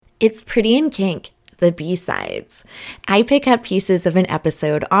It's Pretty in Kink, the B-sides. I pick up pieces of an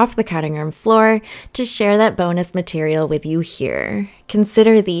episode off the cutting room floor to share that bonus material with you here.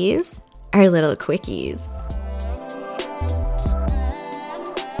 Consider these our little quickies.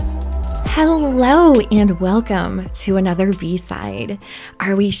 Hello and welcome to another B-side.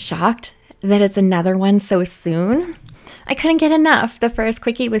 Are we shocked that it's another one so soon? I couldn't get enough. The first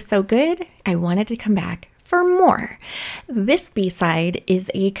quickie was so good, I wanted to come back for more. This B-side is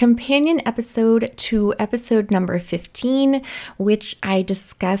a companion episode to episode number 15, which I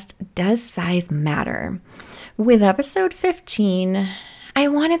discussed Does Size Matter? With episode 15, I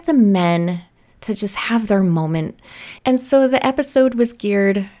wanted the men to just have their moment, and so the episode was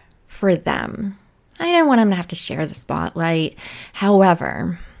geared for them. I didn't want them to have to share the spotlight.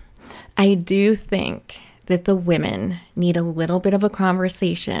 However, I do think that the women need a little bit of a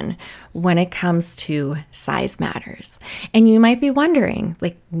conversation when it comes to size matters. And you might be wondering,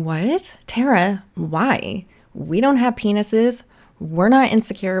 like, what? Tara, why? We don't have penises. We're not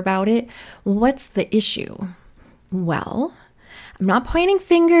insecure about it. What's the issue? Well, I'm not pointing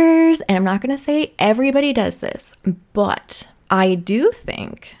fingers and I'm not going to say everybody does this, but I do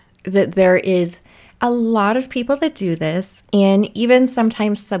think that there is a lot of people that do this, and even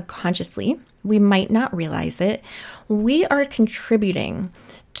sometimes subconsciously, we might not realize it, we are contributing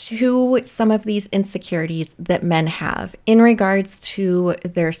to some of these insecurities that men have in regards to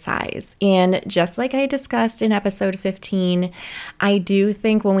their size. And just like I discussed in episode 15, I do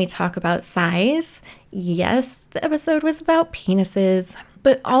think when we talk about size, yes, the episode was about penises,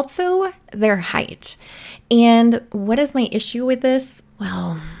 but also their height. And what is my issue with this?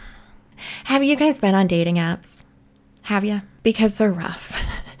 Well, have you guys been on dating apps? Have you? Because they're rough.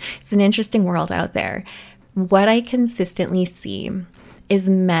 It's an interesting world out there. What I consistently see is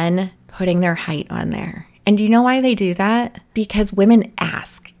men putting their height on there. And do you know why they do that? Because women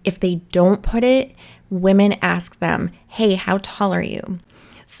ask. If they don't put it, women ask them, hey, how tall are you?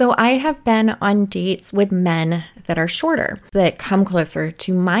 So I have been on dates with men that are shorter, that come closer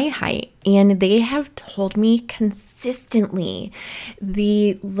to my height, and they have told me consistently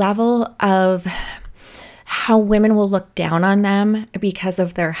the level of how women will look down on them because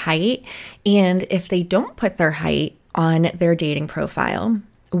of their height. And if they don't put their height on their dating profile,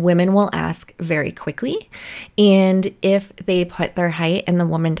 women will ask very quickly. And if they put their height and the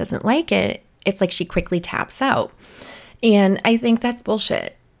woman doesn't like it, it's like she quickly taps out. And I think that's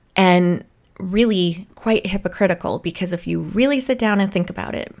bullshit and really quite hypocritical, because if you really sit down and think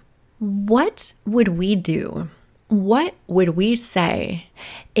about it, what would we do? What would we say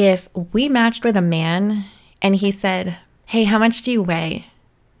if we matched with a man and he said, hey, how much do you weigh?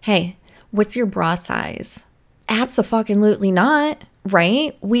 Hey, what's your bra size? Abso-fucking-lutely not,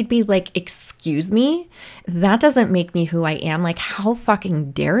 right? We'd be like, excuse me? That doesn't make me who I am. Like, how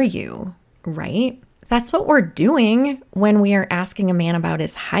fucking dare you, right? That's what we're doing when we are asking a man about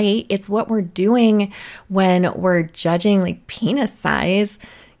his height. It's what we're doing when we're judging like penis size.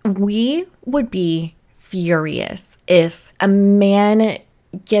 We would be furious if a man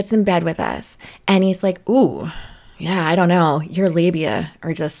gets in bed with us and he's like, ooh, yeah, I don't know, your labia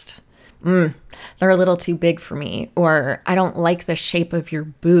are just, they're a little too big for me, or I don't like the shape of your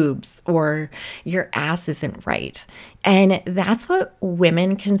boobs, or your ass isn't right. And that's what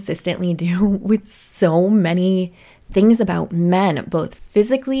women consistently do with so many things about men, both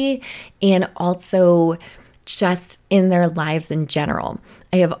physically and also just in their lives in general.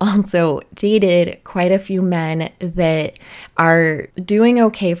 I have also dated quite a few men that are doing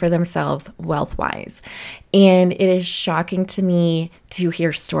okay for themselves wealth-wise. And it is shocking to me to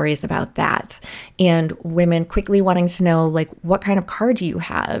hear stories about that. And women quickly wanting to know, like, what kind of car do you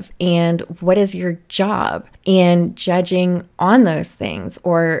have? And what is your job? And judging on those things,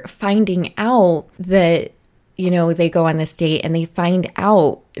 or finding out that, you know, they go on this date and they find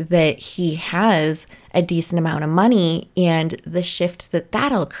out that he has a decent amount of money, and the shift that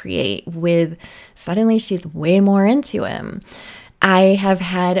that'll create with suddenly she's way more into him. I have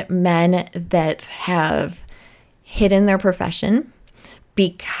had men that have hidden their profession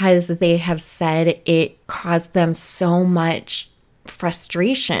because they have said it caused them so much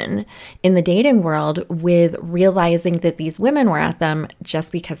frustration in the dating world with realizing that these women were at them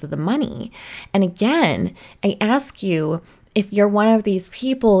just because of the money. And again, I ask you, if you're one of these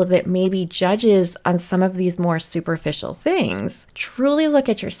people that maybe judges on some of these more superficial things, truly look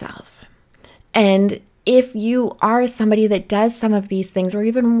at yourself and if you are somebody that does some of these things or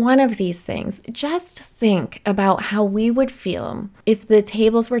even one of these things, just think about how we would feel if the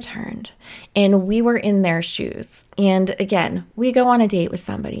tables were turned and we were in their shoes. And again, we go on a date with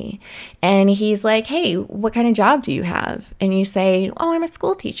somebody and he's like, hey, what kind of job do you have? And you say, oh, I'm a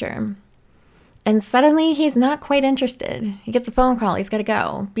school teacher. And suddenly he's not quite interested. He gets a phone call. He's got to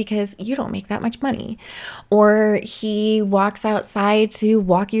go because you don't make that much money. Or he walks outside to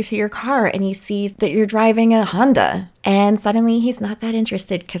walk you to your car and he sees that you're driving a Honda. And suddenly he's not that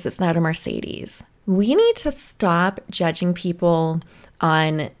interested because it's not a Mercedes. We need to stop judging people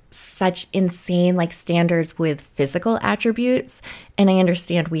on such insane standards with physical attributes. And I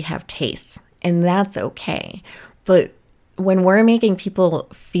understand we have tastes and that's okay. But when we're making people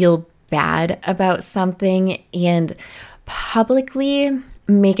feel bad about something and publicly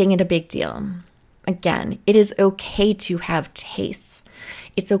making it a big deal. Again, it is okay to have tastes.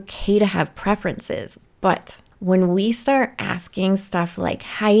 It's okay to have preferences. But when we start asking stuff like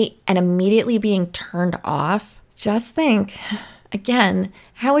height and immediately being turned off, just think, again,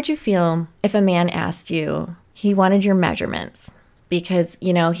 how would you feel if a man asked you, he wanted your measurements? Because,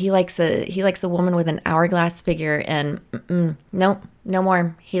 he likes a woman with an hourglass figure and nope, no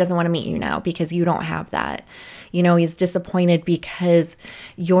more. He doesn't want to meet you now because you don't have that. He's disappointed because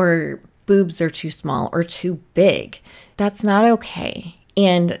your boobs are too small or too big. That's not okay.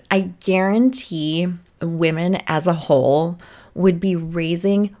 And I guarantee women as a whole would be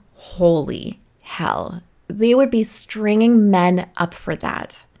raising holy hell. They would be stringing men up for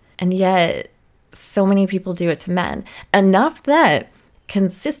that. And yet so many people do it to men. Enough that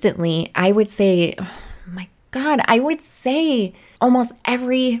consistently, I would say, oh my God, I would say almost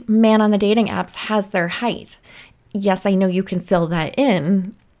every man on the dating apps has their height. Yes, I know you can fill that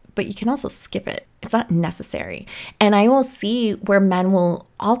in, but you can also skip it. It's not necessary. And I will see where men will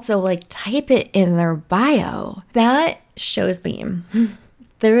also type it in their bio. That shows me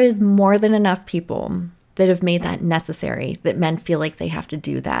there is more than enough people that have made that necessary, that men feel like they have to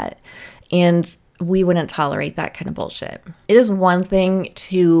do that. And we wouldn't tolerate that kind of bullshit. It is one thing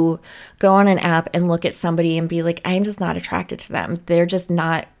to go on an app and look at somebody and be like, I'm just not attracted to them. They're just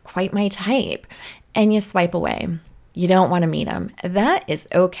not quite my type. And you swipe away. You don't want to meet them. That is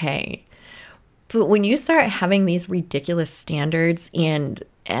okay. But when you start having these ridiculous standards and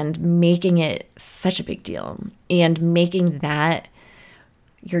making it such a big deal and making that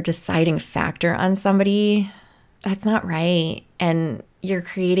your deciding factor on somebody, that's not right. And you're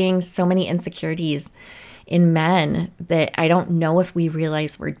creating so many insecurities in men that I don't know if we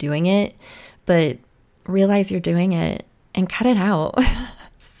realize we're doing it, but realize you're doing it and cut it out.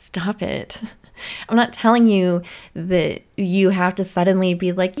 Stop it. I'm not telling you that you have to suddenly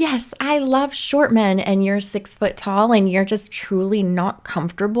be like, yes, I love short men and you're 6 foot tall and you're just truly not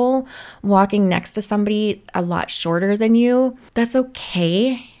comfortable walking next to somebody a lot shorter than you. That's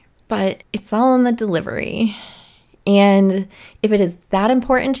okay, but it's all in the delivery. And if it is that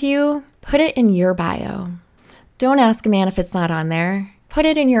important to you, put it in your bio. Don't ask a man if it's not on there. Put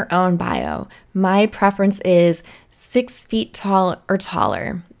it in your own bio. My preference is 6 feet tall or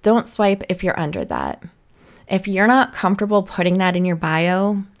taller. Don't swipe if you're under that. If you're not comfortable putting that in your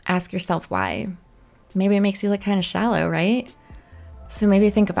bio, ask yourself why. Maybe it makes you look kind of shallow, right? So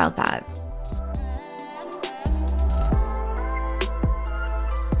maybe think about that.